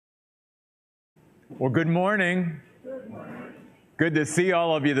Well, good morning. Good to see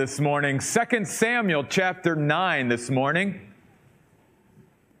all of you this morning. 2 Samuel chapter 9 this morning.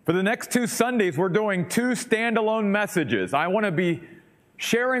 For the next 2 Sundays, we're doing 2 standalone messages. I want to be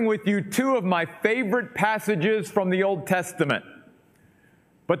sharing with you 2 of my favorite passages from the Old Testament.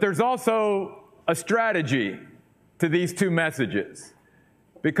 But there's also a strategy to these 2 messages,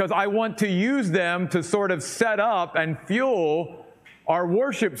 because I want to use them to sort of set up and fuel our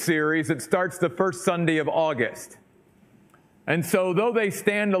worship series that starts the first Sunday of August. And so though they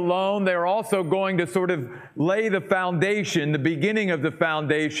stand alone, they're also going to sort of lay the foundation, the beginning of the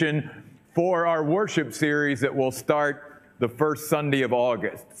foundation for our worship series that will start the first Sunday of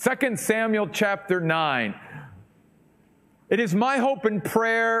August. 2 Samuel chapter 9. It is my hope and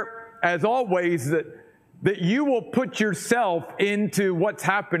prayer, as always, that you will put yourself into what's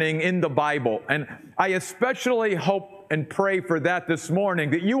happening in the Bible. And I especially hope and pray for that this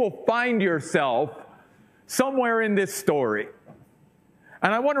morning, that you will find yourself somewhere in this story.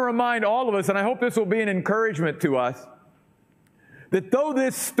 And I want to remind all of us, and I hope this will be an encouragement to us, that though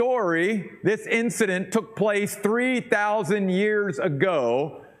this story, this incident took place 3,000 years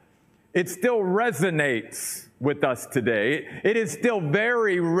ago, it still resonates with us today. It is still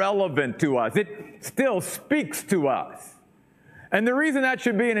very relevant to us. It still speaks to us. And the reason that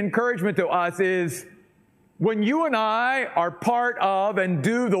should be an encouragement to us is when you and I are part of and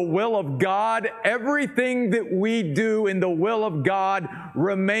do the will of God, everything that we do in the will of God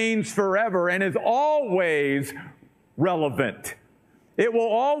remains forever and is always relevant. It will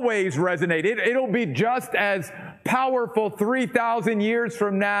always resonate. It'll be just as powerful 3,000 years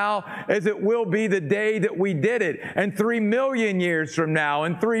from now as it will be the day that we did it, and 3 million years from now,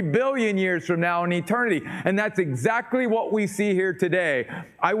 and 3 billion years from now in eternity. And that's exactly what we see here today.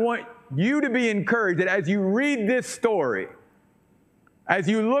 I want you to be encouraged that as you read this story, as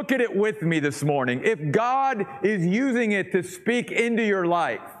you look at it with me this morning, if God is using it to speak into your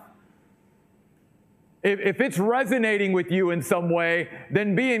life, if it's resonating with you in some way,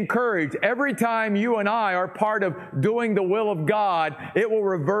 then be encouraged. Every time you and I are part of doing the will of God, it will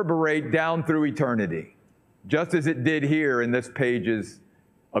reverberate down through eternity, just as it did here in this pages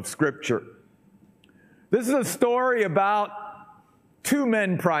of Scripture. This is a story about 2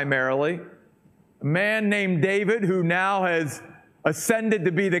 men primarily. A man named David, who now has ascended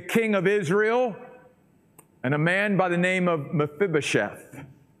to be the king of Israel, and a man by the name of Mephibosheth.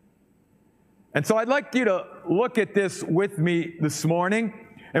 And so I'd like you to look at this with me this morning,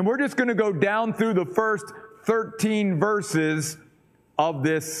 and we're just going to go down through the first 13 verses of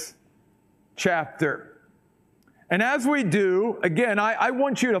this chapter. And as we do, again, I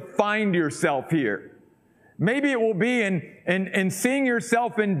want you to find yourself here. Maybe it will be in seeing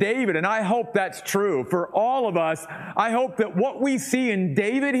yourself in David, and I hope that's true for all of us. I hope that what we see in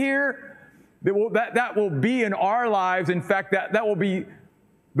David here, that will be in our lives. In fact, that will be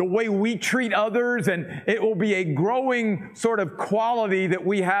the way we treat others, and it will be a growing sort of quality that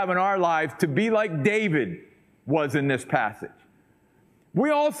we have in our lives to be like David was in this passage. We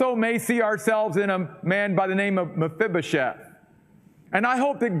also may see ourselves in a man by the name of Mephibosheth. And I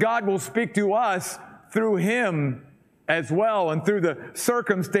hope that God will speak to us through him as well, and through the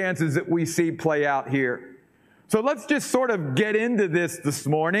circumstances that we see play out here. So let's just sort of get into this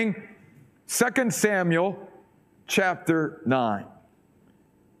morning. 2 Samuel chapter 9.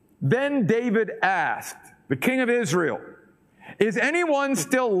 Then David asked, the king of Israel, "Is anyone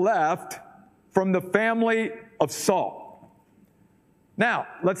still left from the family of Saul?" Now,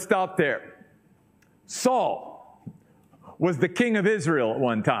 let's stop there. Saul was the king of Israel at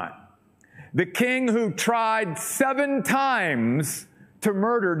one time. The king who tried 7 times to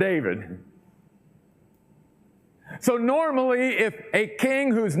murder David. So normally, if a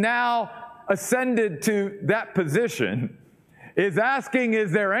king who's now ascended to that position is asking,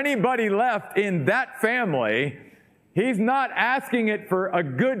 is there anybody left in that family, he's not asking it for a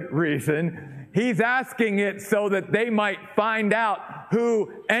good reason. He's asking it so that they might find out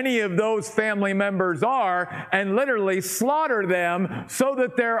who any of those family members are and literally slaughter them so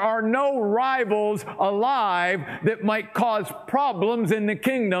that there are no rivals alive that might cause problems in the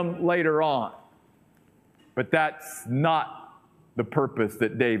kingdom later on. But that's not the purpose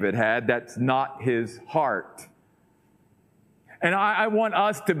that David had. That's not his heart. And I want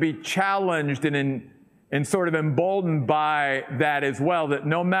us to be challenged and sort of emboldened by that as well, that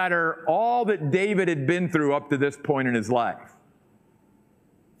no matter all that David had been through up to this point in his life,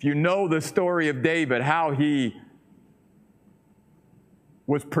 if you know the story of David, how he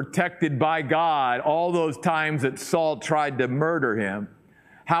was protected by God all those times that Saul tried to murder him,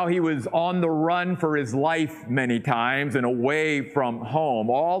 how he was on the run for his life many times and away from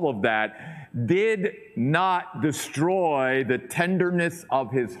home, all of that. did not destroy the tenderness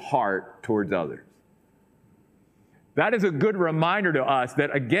of his heart towards others. That is a good reminder to us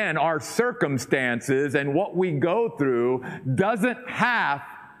that, again, our circumstances and what we go through doesn't have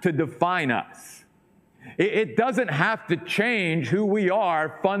to define us. It doesn't have to change who we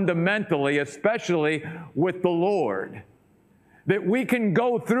are fundamentally, especially with the Lord. That we can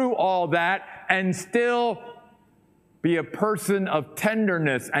go through all that and still be a person of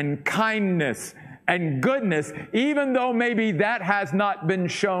tenderness and kindness and goodness, even though maybe that has not been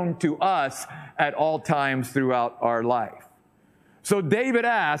shown to us at all times throughout our life. So David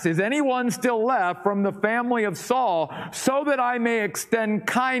asks, is anyone still left from the family of Saul so that I may extend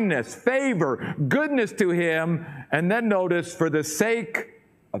kindness, favor, goodness to him? And then notice, for the sake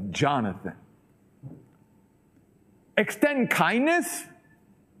of Jonathan. Extend kindness?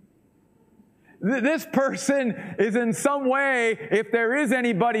 This person is in some way, if there is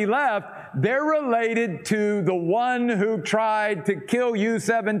anybody left, they're related to the one who tried to kill you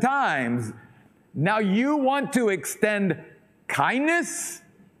 7 times. Now you want to extend kindness?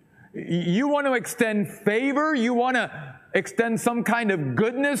 You want to extend favor? You want to extend some kind of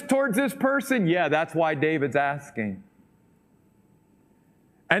goodness towards this person? Yeah, that's why David's asking.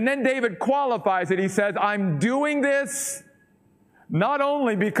 And then David qualifies it. He says, I'm doing this not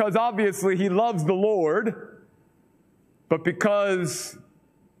only because obviously he loves the Lord, but because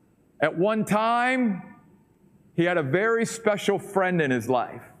at one time he had a very special friend in his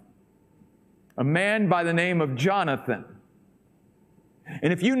life, a man by the name of Jonathan.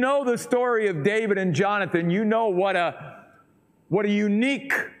 And if you know the story of David and Jonathan, you know what a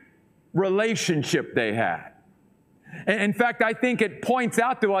unique relationship they had. In fact, I think it points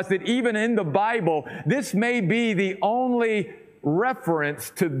out to us that even in the Bible, this may be the only reference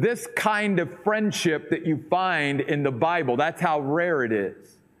to this kind of friendship that you find in the Bible. That's how rare it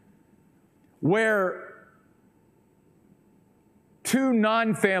is. Where 2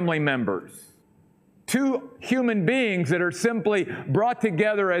 non-family members, 2 human beings that are simply brought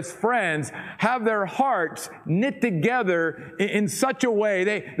together as friends, have their hearts knit together in such a way,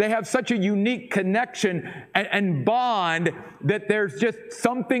 they have such a unique connection and bond that there's just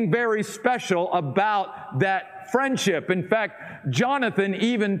something very special about that friendship. In fact, Jonathan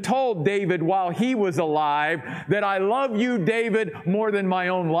even told David while he was alive that I love you, David, more than my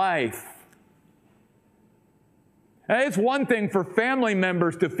own life. It's one thing for family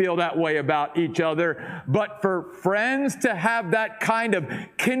members to feel that way about each other, but for friends to have that kind of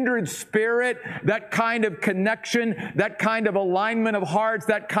kindred spirit, that kind of connection, that kind of alignment of hearts,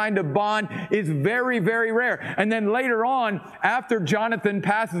 that kind of bond is very, very rare. And then later on, after Jonathan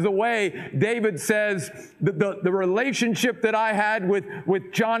passes away, David says, the relationship that I had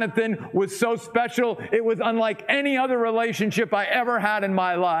with Jonathan was so special, it was unlike any other relationship I ever had in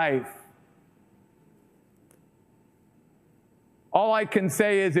my life. All I can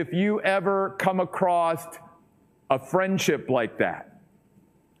say is if you ever come across a friendship like that,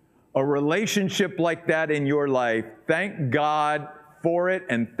 a relationship like that in your life, thank God for it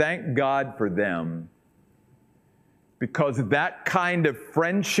and thank God for them. Because that kind of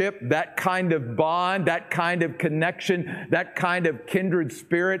friendship, that kind of bond, that kind of connection, that kind of kindred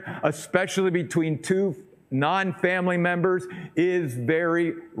spirit, especially between 2 non-family members, is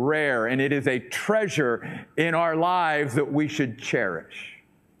very rare, and it is a treasure in our lives that we should cherish.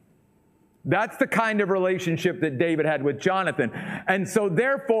 That's the kind of relationship that David had with Jonathan. And so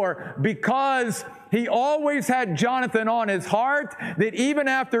therefore, because he always had Jonathan on his heart, that even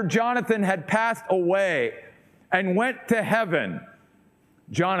after Jonathan had passed away and went to heaven,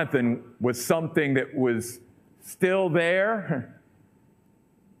 Jonathan was something that was still there.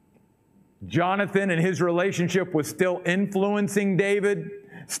 Jonathan and his relationship was still influencing David,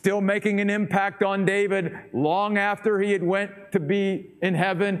 still making an impact on David long after he had went to be in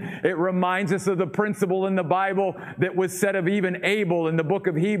heaven. It reminds us of the principle in the Bible that was said of even Abel in the book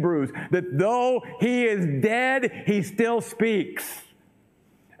of Hebrews, that though he is dead, he still speaks.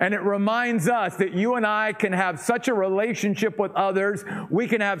 And it reminds us that you and I can have such a relationship with others. We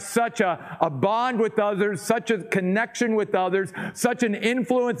can have such a bond with others, such a connection with others, such an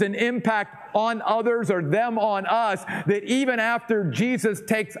influence and impact on others or them on us, that even after Jesus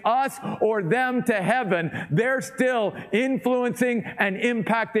takes us or them to heaven, they're still influencing and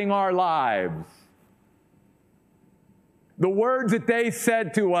impacting our lives. The words that they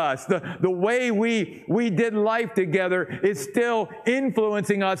said to us, the way we did life together is still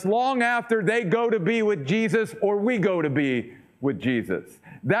influencing us long after they go to be with Jesus or we go to be with Jesus.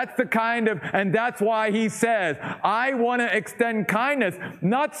 That's the kind of, and that's why he says, I want to extend kindness,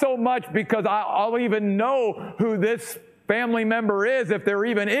 not so much because I'll even know who this family member is, if there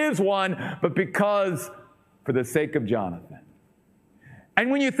even is one, but because for the sake of Jonathan.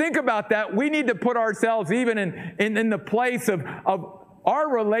 And when you think about that, we need to put ourselves even in the place of our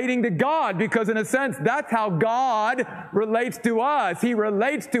relating to God, because in a sense, that's how God relates to us. He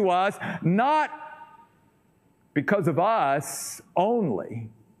relates to us not because of us only,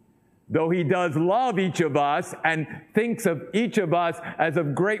 though He does love each of us and thinks of each of us as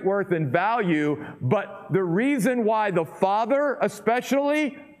of great worth and value, but the reason why the Father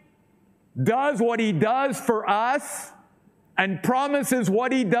especially does what He does for us and promises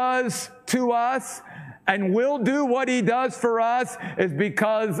what He does to us and will do what He does for us is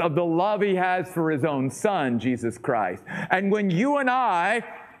because of the love He has for His own Son, Jesus Christ. And when you and I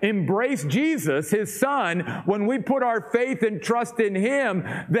embrace Jesus, His Son, when we put our faith and trust in Him,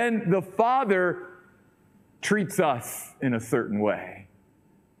 then the Father treats us in a certain way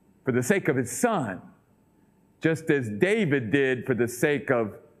for the sake of His Son, just as David did for the sake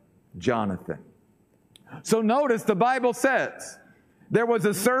of Jonathan. So notice the Bible says, there was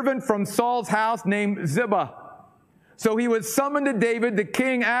a servant from Saul's house named Ziba. So he was summoned to David. The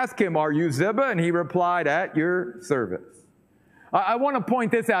king asked him, "Are you Ziba?" And he replied, "At your service." I want to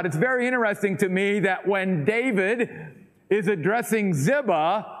point this out. It's very interesting to me that when David is addressing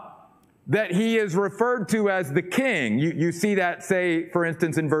Ziba, that he is referred to as the king. You see that, say, for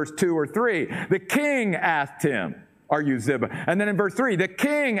instance, in verse 2 or 3. The king asked him, "Are you Ziba?" And then in verse 3, the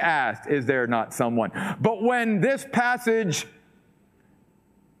king asked, "Is there not someone?" But when this passage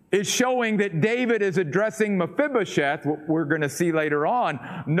is showing that David is addressing Mephibosheth, what we're going to see later on,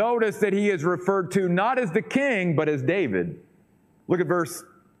 notice that he is referred to not as the king, but as David. Look at verse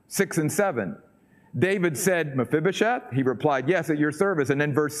 6 and 7. David said, "Mephibosheth?" He replied, "Yes, at your service." And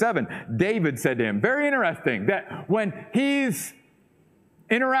then verse 7, David said to him, very interesting, that when he's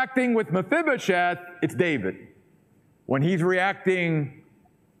interacting with Mephibosheth, it's David. When he's reacting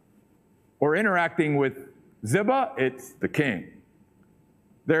or interacting with Ziba, it's the king.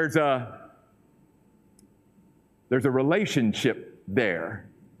 There's a relationship there.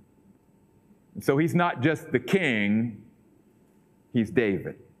 So he's not just the king, he's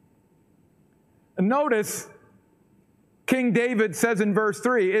David. And notice, King David says in verse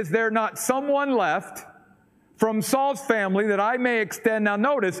 3, "Is there not someone left from Saul's family that I may extend?" Now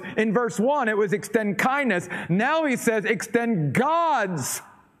notice, in verse 1, it was extend kindness. Now he says extend God's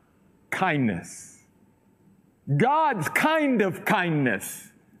kindness. God's kind of kindness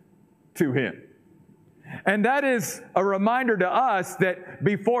to him. And that is a reminder to us that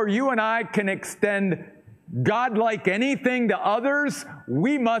before you and I can extend God-like anything to others,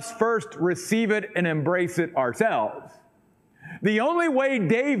 we must first receive it and embrace it ourselves. The only way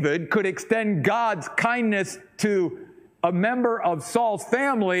David could extend God's kindness to a member of Saul's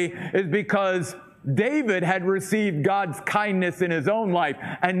family is because David had received God's kindness in his own life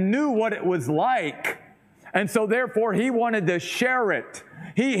and knew what it was like. And so therefore he wanted to share it.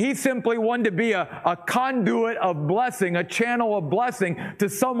 He simply wanted to be a conduit of blessing, a channel of blessing to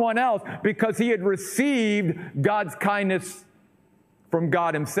someone else because he had received God's kindness from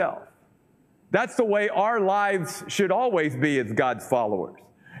God Himself. That's the way our lives should always be as God's followers.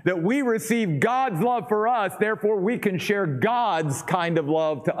 That we receive God's love for us, therefore we can share God's kind of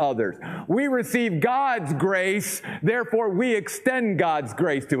love to others. We receive God's grace, therefore we extend God's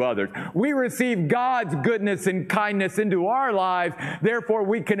grace to others. We receive God's goodness and kindness into our lives, therefore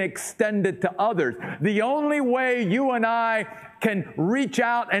we can extend it to others. The only way you and I can reach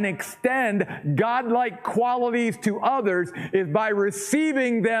out and extend God-like qualities to others is by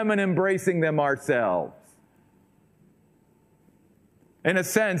receiving them and embracing them ourselves. In a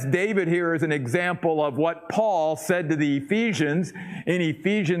sense, David here is an example of what Paul said to the Ephesians in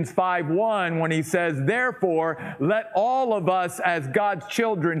Ephesians 5:1 when he says, "Therefore, let all of us as God's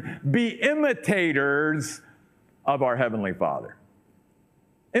children be imitators of our Heavenly Father."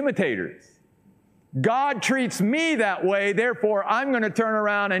 Imitators. God treats me that way, therefore I'm going to turn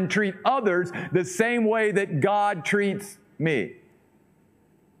around and treat others the same way that God treats me.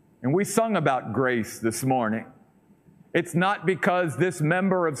 And we sung about grace this morning. It's not because this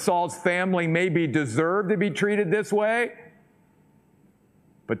member of Saul's family maybe deserved to be treated this way,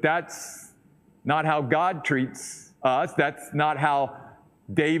 but that's not how God treats us. That's not how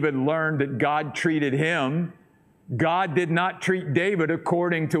David learned that God treated him. God did not treat David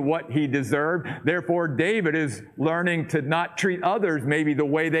according to what he deserved. Therefore, David is learning to not treat others maybe the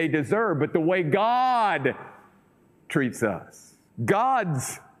way they deserve, but the way God treats us.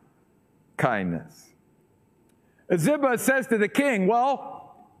 God's kindness. Ziba says to the king,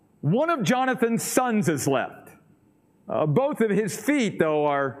 "Well, one of Jonathan's sons is left. Both of his feet, though,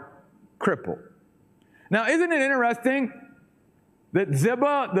 are crippled." Now, isn't it interesting that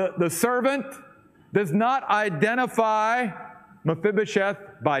Ziba, the servant, does not identify Mephibosheth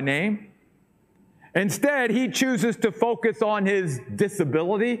by name. Instead, he chooses to focus on his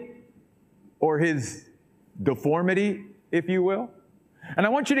disability or his deformity, if you will. And I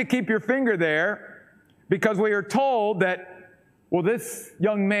want you to keep your finger there because we are told that, well, this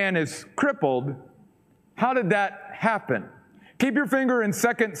young man is crippled. How did that happen? Keep your finger in 2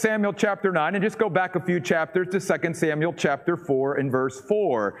 Samuel chapter 9 and just go back a few chapters to 2 Samuel chapter 4 and verse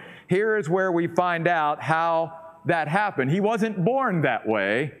 4. Here is where we find out how that happened. He wasn't born that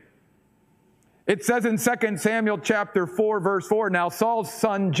way. It says in 2 Samuel chapter 4, verse 4, now Saul's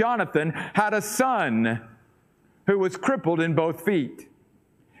son Jonathan had a son who was crippled in both feet.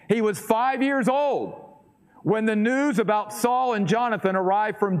 He was 5 years old when the news about Saul and Jonathan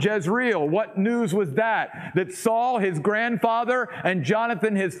arrived from Jezreel. What news was that? That Saul, his grandfather, and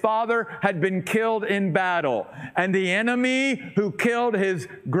Jonathan, his father, had been killed in battle. And the enemy who killed his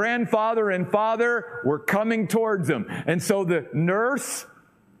grandfather and father were coming towards him. And so the nurse,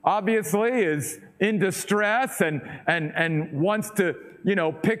 obviously, is in distress and wants to,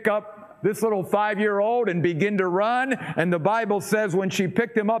 pick up this little 5-year-old and begin to run. And the Bible says when she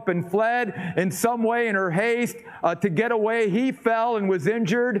picked him up and fled in some way in her haste to get away, he fell and was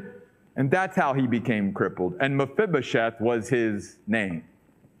injured. And that's how he became crippled. And Mephibosheth was his name.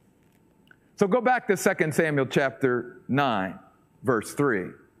 So go back to 2 Samuel chapter 9, verse 3.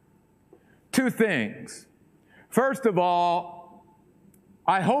 Two things. First of all,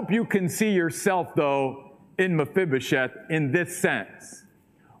 I hope you can see yourself, though, in Mephibosheth in this sense.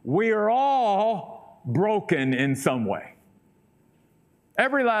 We are all broken in some way.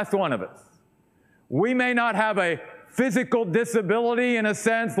 Every last one of us. We may not have a physical disability in a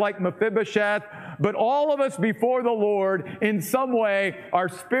sense like Mephibosheth, but all of us before the Lord in some way are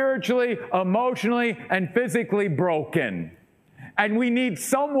spiritually, emotionally, and physically broken. And we need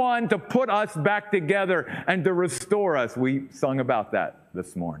someone to put us back together and to restore us. We sung about that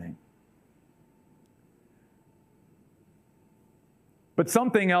this morning. But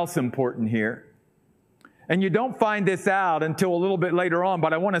something else important here, and you don't find this out until a little bit later on,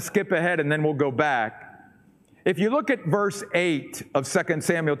 but I want to skip ahead and then we'll go back. If you look at verse 8 of 2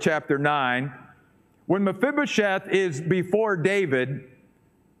 Samuel chapter 9, when Mephibosheth is before David,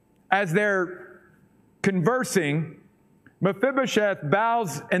 as they're conversing, Mephibosheth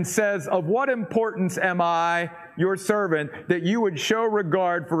bows and says, "Of what importance am I, your servant, that you would show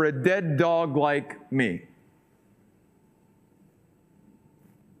regard for a dead dog like me?"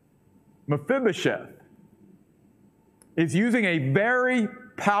 Mephibosheth is using a very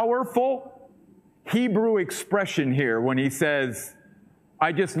powerful Hebrew expression here when he says,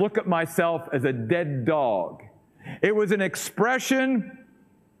 I just look at myself as a dead dog. It was an expression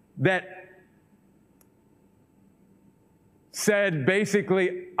that said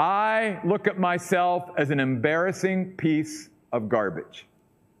basically, I look at myself as an embarrassing piece of garbage.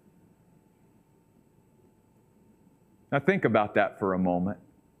 Now think about that for a moment.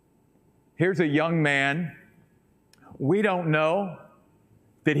 Here's a young man. We don't know.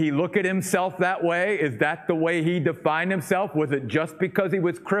 Did he look at himself that way? Is that the way he defined himself? Was it just because he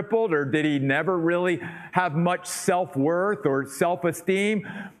was crippled, or did he never really have much self-worth or self-esteem?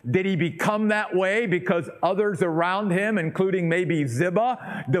 Did he become that way because others around him, including maybe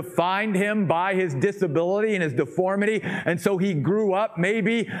Ziba, defined him by his disability and his deformity? And so he grew up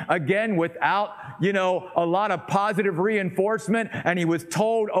maybe, again, without, a lot of positive reinforcement, and he was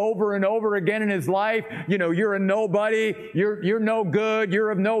told over and over again in his life, you're a nobody, you're no good,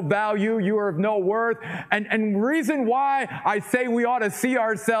 you're of no value, you are of no worth. And reason why I say we ought to see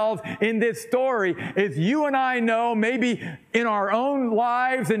ourselves in this story is you and I know, maybe in our own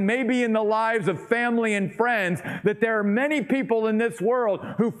lives and maybe in the lives of family and friends, that there are many people in this world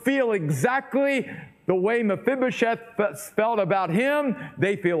who feel exactly the way Mephibosheth felt about him,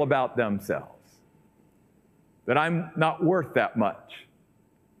 they feel about themselves. That I'm not worth that much.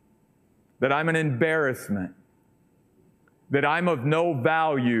 That I'm an embarrassment. That I'm of no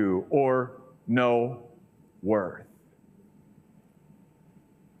value or no worth.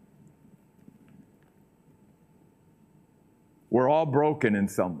 We're all broken in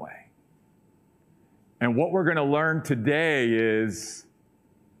some way. And what we're going to learn today is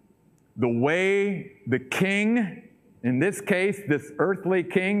the way the king, in this case, this earthly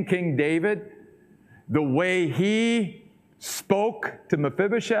king, King David, the way he spoke to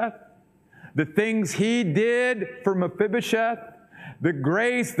Mephibosheth, the things he did for Mephibosheth, the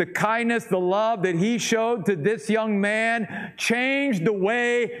grace, the kindness, the love that he showed to this young man changed the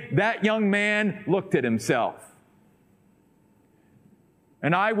way that young man looked at himself.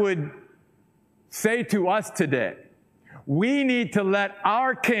 And I would say to us today, We need to let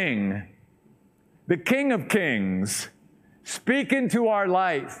our King, the King of Kings, speak into our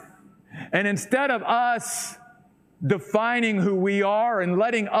life. And instead of us defining who we are and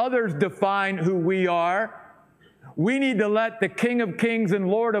letting others define who we are, we need to let the King of Kings and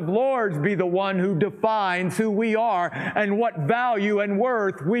Lord of Lords be the one who defines who we are and what value and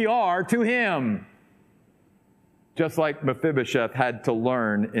worth we are to Him. Just like Mephibosheth had to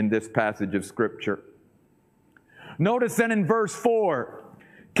learn in this passage of Scripture. Notice then in verse 4,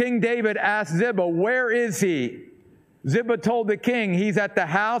 King David asked Ziba, "Where is he?" Ziba told the king, "He's at the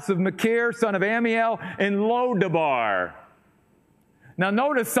house of Machir, son of Ammiel, in Lodabar." Now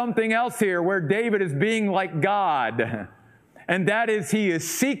notice something else here where David is being like God, and that is he is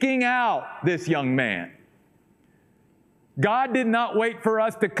seeking out this young man. God did not wait for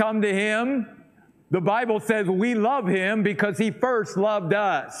us to come to Him. The Bible says we love Him because He first loved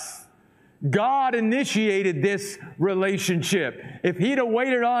us. God initiated this relationship. If He'd have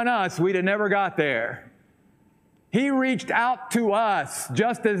waited on us, we'd have never got there. He reached out to us,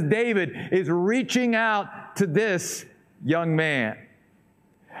 just as David is reaching out to this young man.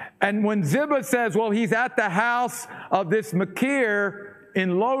 And when Ziba says, well, he's at the house of this Machir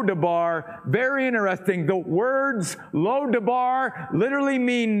in Lodabar, very interesting. The words Lodabar literally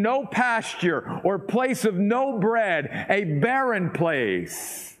mean no pasture or place of no bread, a barren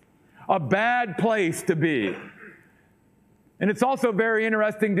place, a bad place to be. And it's also very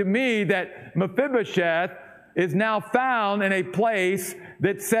interesting to me that Mephibosheth is now found in a place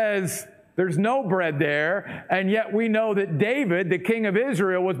that says there's no bread there, and yet we know that David, the king of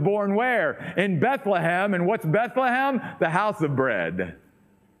Israel, was born where? In Bethlehem. And what's Bethlehem? The house of bread.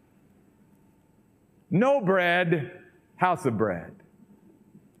 No bread, house of bread.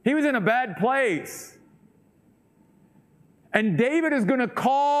 He was in a bad place. And David is going to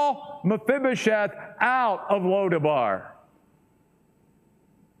call Mephibosheth out of Lodabar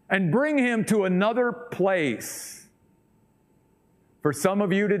and bring him to another place. For some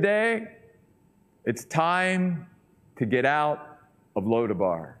of you today, it's time to get out of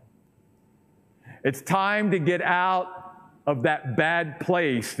Lodabar. It's time to get out of that bad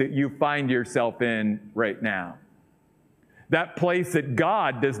place that you find yourself in right now. That place that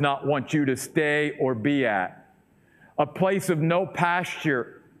God does not want you to stay or be at. A place of no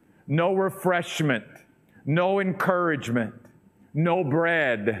pasture, no refreshment, no encouragement, no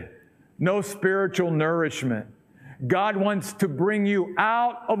bread, no spiritual nourishment. God wants to bring you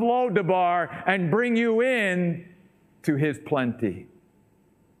out of Lodabar and bring you in to His plenty.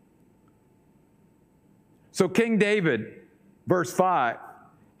 So King David, verse 5,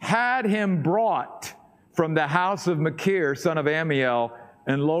 had him brought from the house of Machir, son of Ammiel,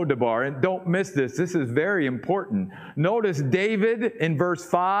 and Lodabar. And don't miss this. This is very important. Notice David in verse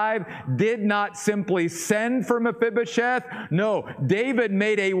 5 did not simply send for Mephibosheth. No, David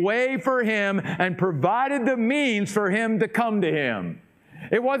made a way for him and provided the means for him to come to him.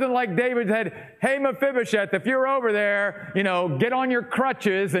 It wasn't like David said, "Hey, Mephibosheth, if you're over there, get on your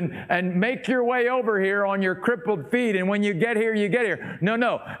crutches and make your way over here on your crippled feet. And when you get here, you get here."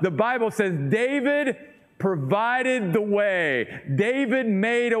 No. The Bible says David provided the way. David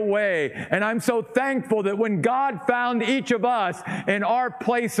made a way. And I'm so thankful that when God found each of us in our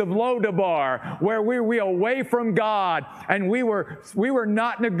place of Lodabar, where we were away from God, and we were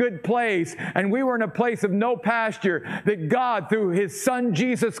not in a good place, and we were in a place of no pasture, that God, through His Son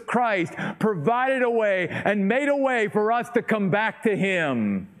Jesus Christ, provided a way and made a way for us to come back to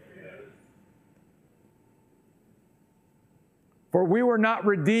Him. For we were not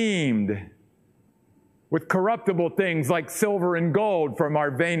redeemed with corruptible things like silver and gold from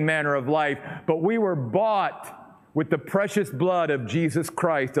our vain manner of life, but we were bought with the precious blood of Jesus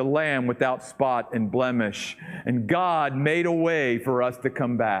Christ, a lamb without spot and blemish. And God made a way for us to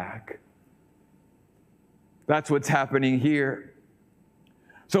come back. That's what's happening here.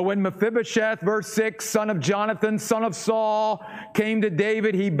 So when Mephibosheth, verse 6, son of Jonathan, son of Saul, came to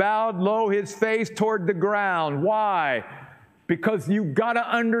David, he bowed low his face toward the ground. Why? Because you've got to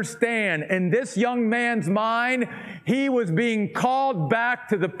understand, in this young man's mind, he was being called back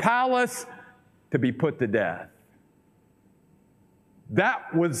to the palace to be put to death.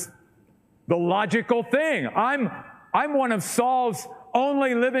 That was the logical thing. I'm one of Saul's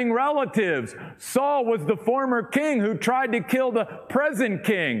only living relatives. Saul was the former king who tried to kill the present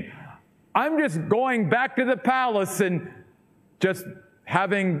king. I'm just going back to the palace and just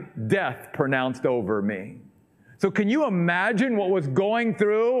having death pronounced over me. So can you imagine what was going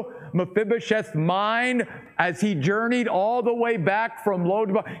through Mephibosheth's mind as he journeyed all the way back from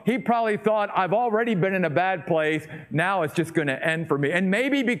Lodebar? He probably thought, I've already been in a bad place. Now it's just going to end for me. And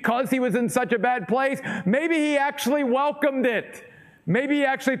maybe because he was in such a bad place, maybe he actually welcomed it. Maybe he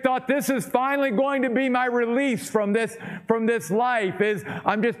actually thought, this is finally going to be my release from this life.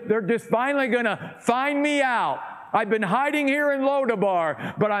 They're just finally going to find me out. I've been hiding here in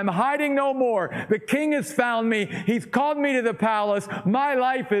Lodebar, but I'm hiding no more. The king has found me. He's called me to the palace. My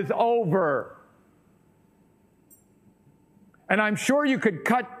life is over. And I'm sure you could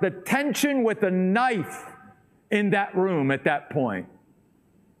cut the tension with a knife in that room at that point.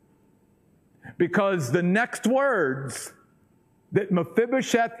 Because the next words that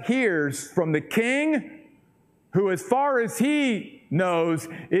Mephibosheth hears from the king, who as far as he knows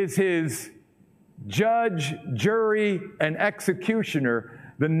is his judge, jury, and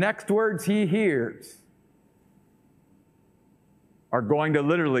executioner, the next words he hears are going to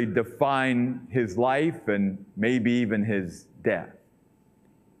literally define his life and maybe even his death.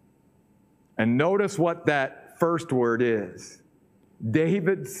 And notice what that first word is.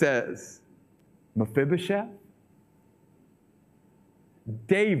 David says, Mephibosheth?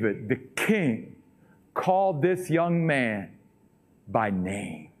 David, the king, called this young man by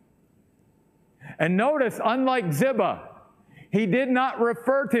name. And notice, unlike Ziba, he did not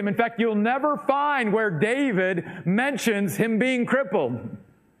refer to him. In fact, you'll never find where David mentions him being crippled.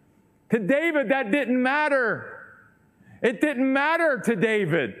 To David, that didn't matter. It didn't matter to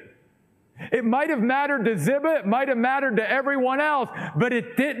David. It might have mattered to Ziba, it might have mattered to everyone else, but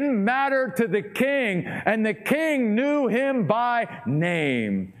it didn't matter to the king. And the king knew him by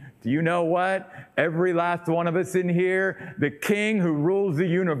name. Do you know what? Every last one of us in here, the king who rules the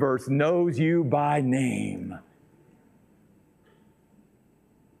universe knows you by name.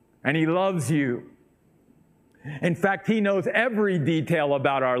 And he loves you. In fact, he knows every detail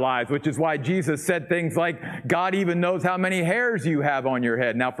about our lives, which is why Jesus said things like, God even knows how many hairs you have on your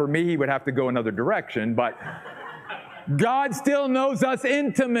head. Now, for me, he would have to go another direction, but God still knows us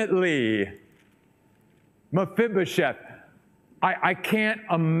intimately. Mephibosheth. I can't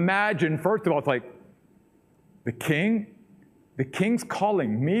imagine, first of all, it's like, the king? The king's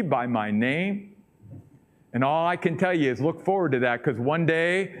calling me by my name? And all I can tell you is look forward to that, because one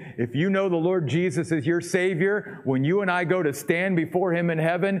day, if you know the Lord Jesus is your Savior, when you and I go to stand before Him in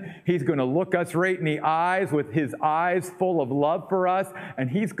heaven, He's going to look us right in the eyes with His eyes full of love for us, and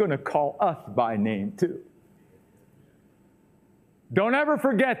He's going to call us by name too. Don't ever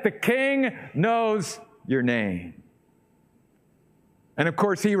forget, the King knows your name. And of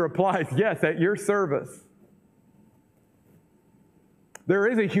course, he replies, yes, at your service. There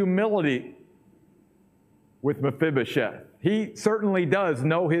is a humility with Mephibosheth. He certainly does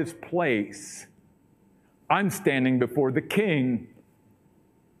know his place. I'm standing before the king.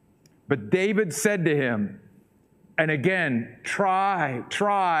 But David said to him, and again, try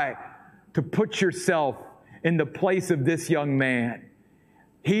to put yourself in the place of this young man.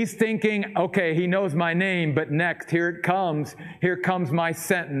 He's thinking, okay, he knows my name, but next, here it comes. Here comes my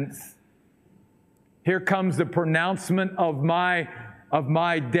sentence. Here comes the pronouncement of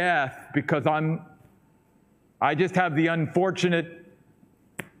my death, because I just have the unfortunate,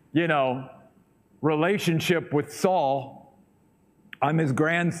 relationship with Saul. I'm his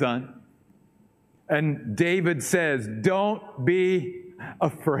grandson. And David says, don't be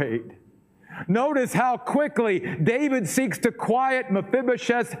afraid. Notice how quickly David seeks to quiet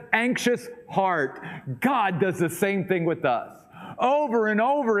Mephibosheth's anxious heart. God does the same thing with us. Over and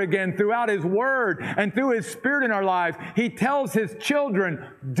over again throughout His Word and through His Spirit in our lives, He tells His children,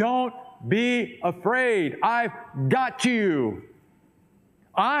 don't be afraid. I've got you.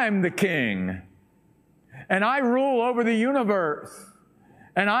 I'm the king. And I rule over the universe.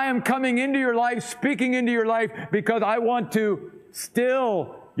 And I am coming into your life, speaking into your life, because I want to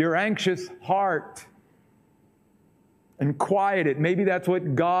still your anxious heart and quiet it. Maybe that's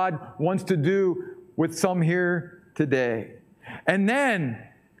what God wants to do with some here today. And then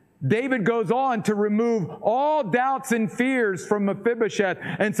David goes on to remove all doubts and fears from Mephibosheth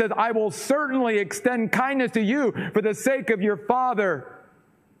and says, I will certainly extend kindness to you for the sake of your father.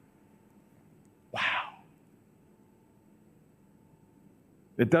 Wow.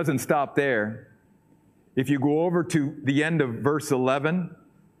 It doesn't stop there. If you go over to the end of verse 11,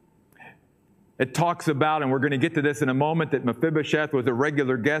 it talks about, and we're going to get to this in a moment, that Mephibosheth was a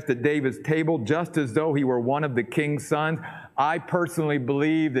regular guest at David's table, just as though he were one of the king's sons. I personally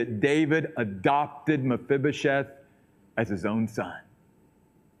believe that David adopted Mephibosheth as his own son.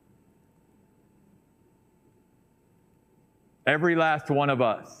 Every last one of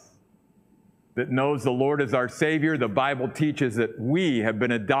us that knows the Lord as our Savior, the Bible teaches that we have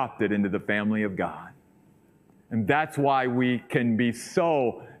been adopted into the family of God. And that's why we can be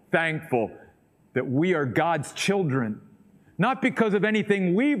so thankful that we are God's children. Not because of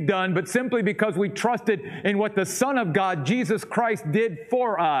anything we've done, but simply because we trusted in what the Son of God, Jesus Christ, did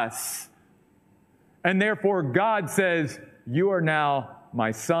for us. And therefore, God says, you are now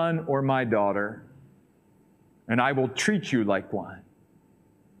my son or my daughter, and I will treat you like one.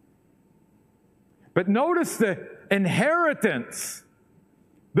 But notice the inheritance,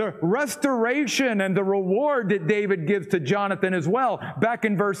 the restoration and the reward that David gives to Jonathan as well. Back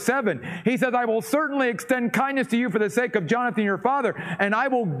in verse 7, he says, I will certainly extend kindness to you for the sake of Jonathan your father, and I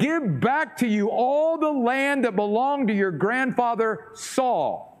will give back to you all the land that belonged to your grandfather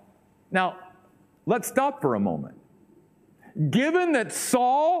Saul. Now, let's stop for a moment. Given that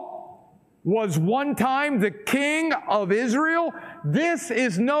Saul was one time the king of Israel, this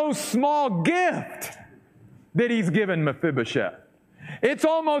is no small gift that he's given Mephibosheth. It's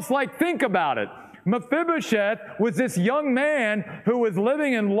almost like, think about it. Mephibosheth was this young man who was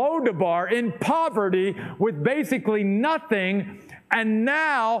living in Lodabar in poverty with basically nothing, and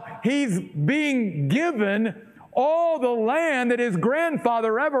now he's being given all the land that his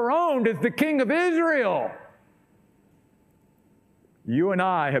grandfather ever owned as the king of Israel. You and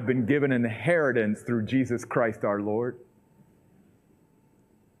I have been given an inheritance through Jesus Christ our Lord.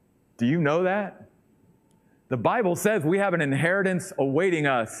 Do you know that? The Bible says we have an inheritance awaiting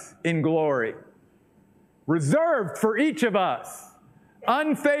us in glory, reserved for each of us,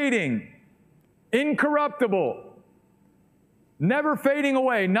 unfading, incorruptible, never fading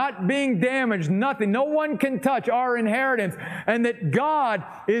away, not being damaged, nothing. No one can touch our inheritance, and that God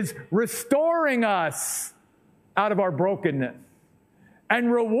is restoring us out of our brokenness and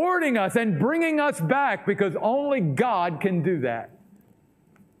rewarding us and bringing us back, because only God can do that.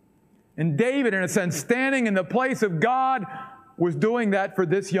 And David, in a sense, standing in the place of God, was doing that for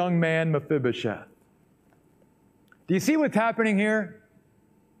this young man, Mephibosheth. Do you see what's happening here?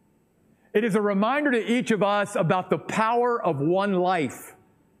 It is a reminder to each of us about the power of one life.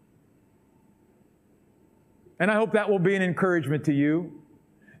 And I hope that will be an encouragement to you,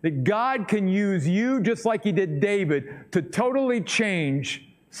 that God can use you just like He did David to totally change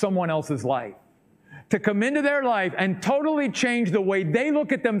someone else's life, to come into their life and totally change the way they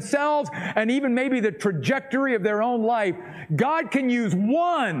look at themselves and even maybe the trajectory of their own life. God can use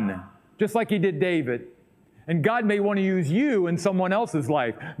one, just like He did David. And God may want to use you in someone else's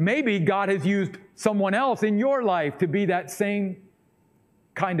life. Maybe God has used someone else in your life to be that same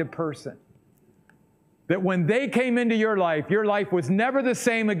kind of person. That when they came into your life was never the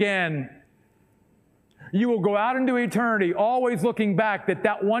same again. You will go out into eternity always looking back that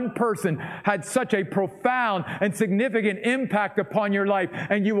that one person had such a profound and significant impact upon your life,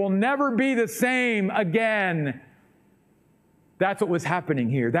 and you will never be the same again. That's what was happening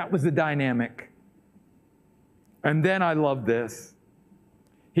here. That was the dynamic. And then I love this.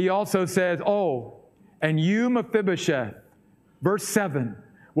 He also says, and you, Mephibosheth, verse 7,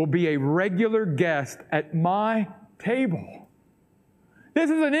 will be a regular guest at my table. This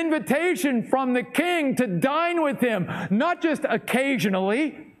is an invitation from the king to dine with him, not just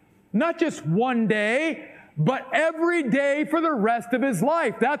occasionally, not just one day, but every day for the rest of his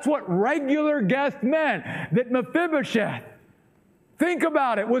life. That's what regular guest meant. That Mephibosheth, think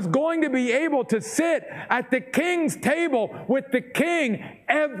about it, was going to be able to sit at the king's table with the king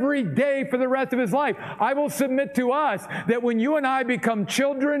every day for the rest of his life. I will submit to us that when you and I become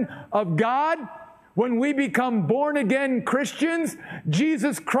children of God, when we become born-again Christians,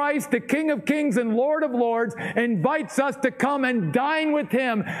 Jesus Christ, the King of Kings and Lord of Lords, invites us to come and dine with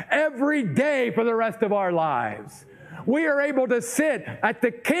Him every day for the rest of our lives. We are able to sit at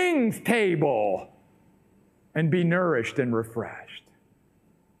the King's table and be nourished and refreshed.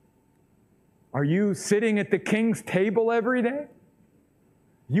 Are you sitting at the King's table every day?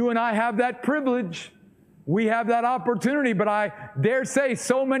 You and I have that privilege. We have that opportunity, but I dare say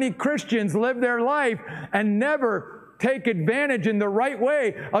so many Christians live their life and never take advantage in the right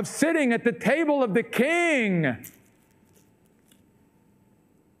way of sitting at the table of the King.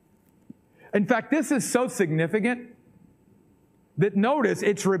 In fact, this is so significant that notice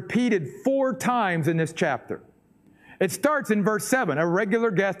it's repeated 4 times in this chapter. It starts in verse 7, a regular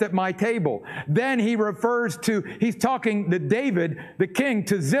guest at my table. Then he's talking to David, the king,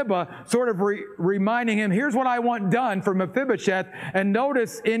 to Ziba, sort of reminding him, here's what I want done for Mephibosheth. And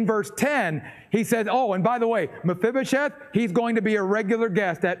notice in verse 10, he says, and by the way, Mephibosheth, he's going to be a regular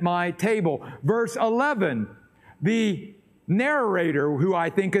guest at my table. Verse 11, the narrator, who I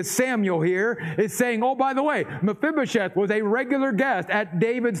think is Samuel here, is saying, oh, by the way, Mephibosheth was a regular guest at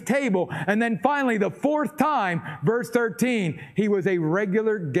David's table. And then finally, the fourth time, verse 13, he was a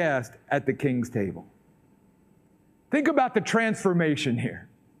regular guest at the king's table. Think about the transformation here.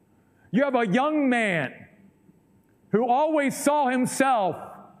 You have a young man who always saw himself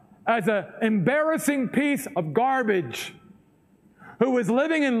as an embarrassing piece of garbage, who was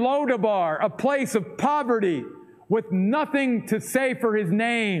living in Lodabar, a place of poverty, with nothing to say for his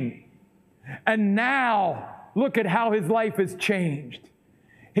name. And now, look at how his life has changed.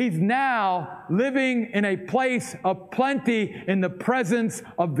 He's now living in a place of plenty in the presence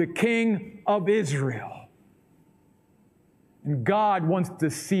of the King of Israel. And God wants to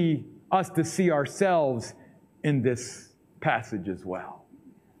see us to see ourselves in this passage as well.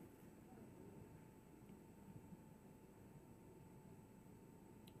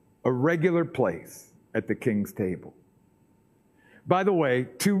 A regular place at the king's table. By the way,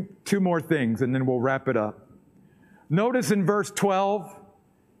 two more things and then we'll wrap it up. Notice in verse 12,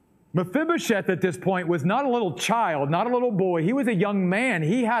 Mephibosheth at this point was not a little child, not a little boy. He was a young man.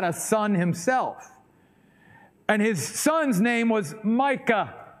 He had a son himself. And his son's name was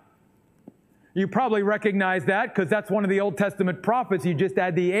Micah. You probably recognize that because that's one of the Old Testament prophets. You just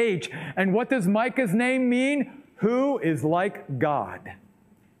add the H. And what does Micah's name mean? Who is like God?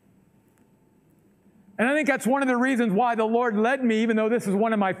 And I think that's one of the reasons why the Lord led me, even though this is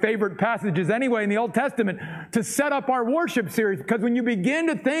one of my favorite passages anyway in the Old Testament, to set up our worship series. Because when you begin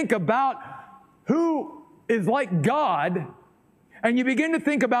to think about who is like God, and you begin to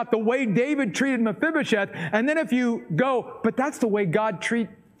think about the way David treated Mephibosheth, and then if you go, but that's the way God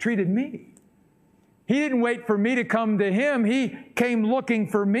treated me. He didn't wait for me to come to him. He came looking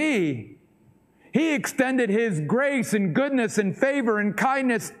for me. He extended his grace and goodness and favor and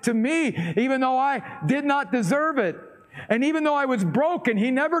kindness to me, even though I did not deserve it. And even though I was broken,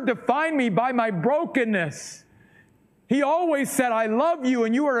 he never defined me by my brokenness. He always said, I love you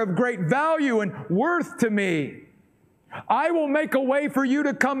and you are of great value and worth to me. I will make a way for you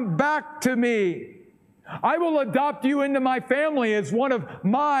to come back to me. I will adopt you into my family as one of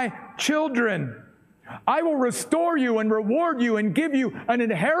my children. I will restore you and reward you and give you an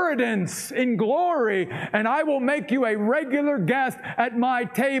inheritance in glory, and I will make you a regular guest at my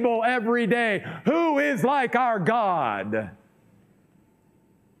table every day. Who is like our God?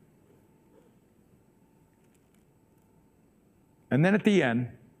 And then at the end,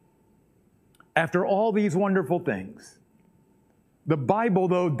 after all these wonderful things, the Bible,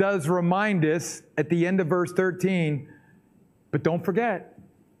 though, does remind us at the end of verse 13, but don't forget,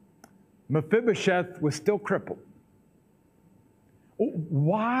 Mephibosheth was still crippled.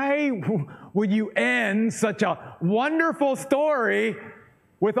 Why would you end such a wonderful story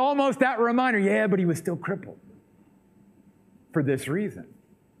with almost that reminder? Yeah, but he was still crippled. For this reason.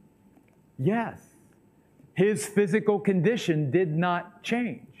 Yes, his physical condition did not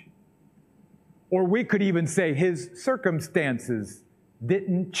change. Or we could even say his circumstances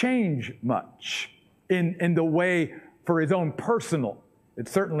didn't change much in the way for his own personal. It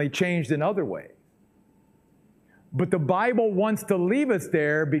certainly changed in other ways. But the Bible wants to leave us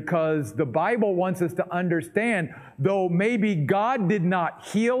there because the Bible wants us to understand, though maybe God did not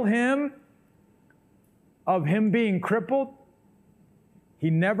heal him of him being crippled, he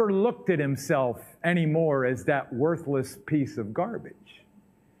never looked at himself anymore as that worthless piece of garbage.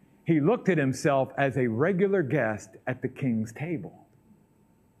 He looked at himself as a regular guest at the king's table.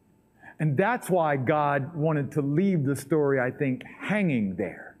 And that's why God wanted to leave the story, I think, hanging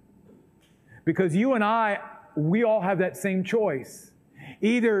there. Because you and I, we all have that same choice.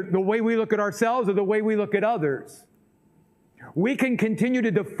 Either the way we look at ourselves or the way we look at others. We can continue to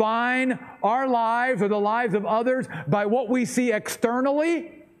define our lives or the lives of others by what we see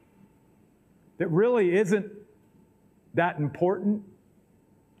externally that really isn't that important.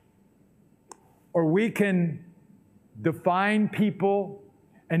 Or we can define people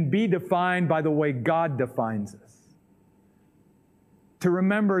and be defined by the way God defines us. To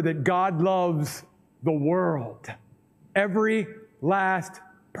remember that God loves the world, every last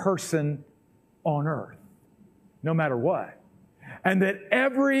person on earth, no matter what. And that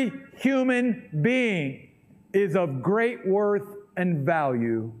every human being is of great worth and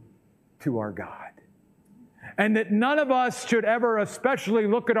value to our God. And that none of us should ever especially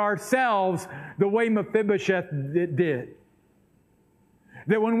look at ourselves the way Mephibosheth did.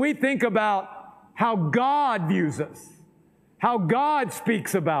 That when we think about how God views us, how God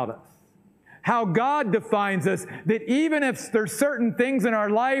speaks about us, how God defines us, that even if there's certain things in our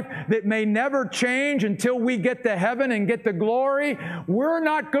life that may never change until we get to heaven and get to glory, we're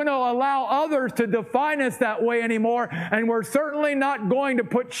not going to allow others to define us that way anymore, and we're certainly not going to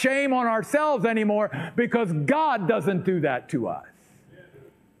put shame on ourselves anymore, because God doesn't do that to us.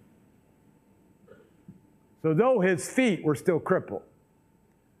 So though his feet were still crippled,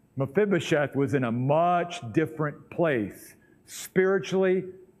 Mephibosheth was in a much different place, spiritually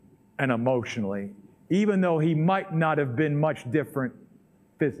and emotionally, even though he might not have been much different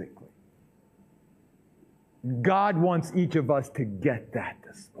physically. God wants each of us to get that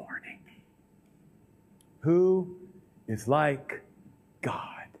this morning. Who is like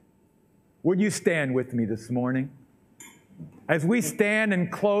God? Would you stand with me this morning? As we stand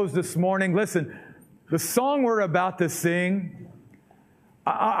and close this morning, listen, the song we're about to sing,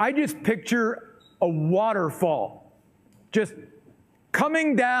 I just picture a waterfall just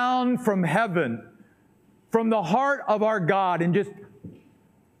coming down from heaven, from the heart of our God, and just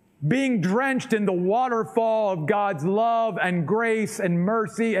being drenched in the waterfall of God's love and grace and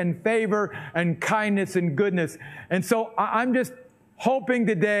mercy and favor and kindness and goodness. And so I'm just hoping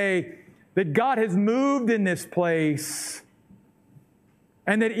today that God has moved in this place,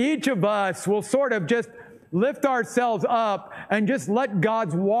 and that each of us will sort of just lift ourselves up and just let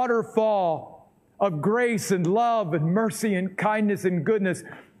God's waterfall of grace and love and mercy and kindness and goodness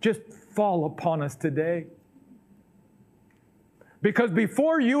just fall upon us today. Because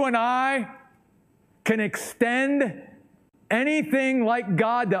before you and I can extend anything like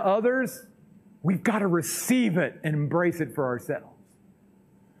God to others, we've got to receive it and embrace it for ourselves.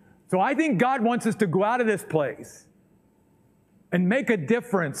 So I think God wants us to go out of this place and make a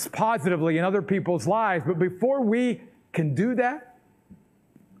difference positively in other people's lives. But before we can do that,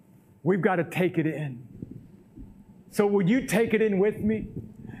 we've got to take it in. So would you take it in with me?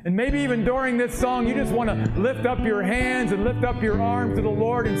 And maybe even during this song, you just want to lift up your hands and lift up your arms to the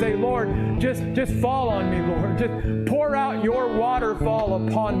Lord and say, Lord, just fall on me, Lord. Just pour out your waterfall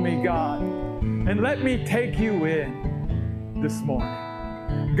upon me, God. And let me take you in this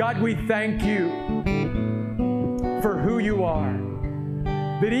morning. God, we thank you for who you are.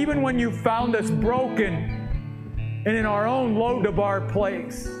 That even when you found us broken and in our own Lodabar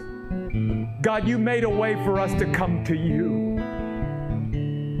place, God, you made a way for us to come to you.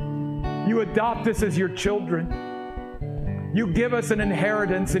 You adopt us as your children. You give us an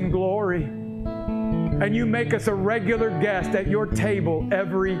inheritance in glory. And you make us a regular guest at your table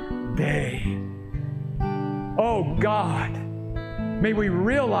every day. Oh, God, may we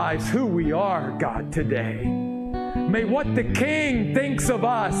realize who we are, God, today. May what the King thinks of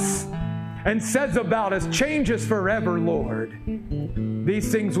us and says about us change us forever, Lord.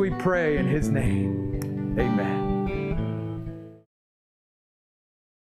 These things we pray in His name. Amen.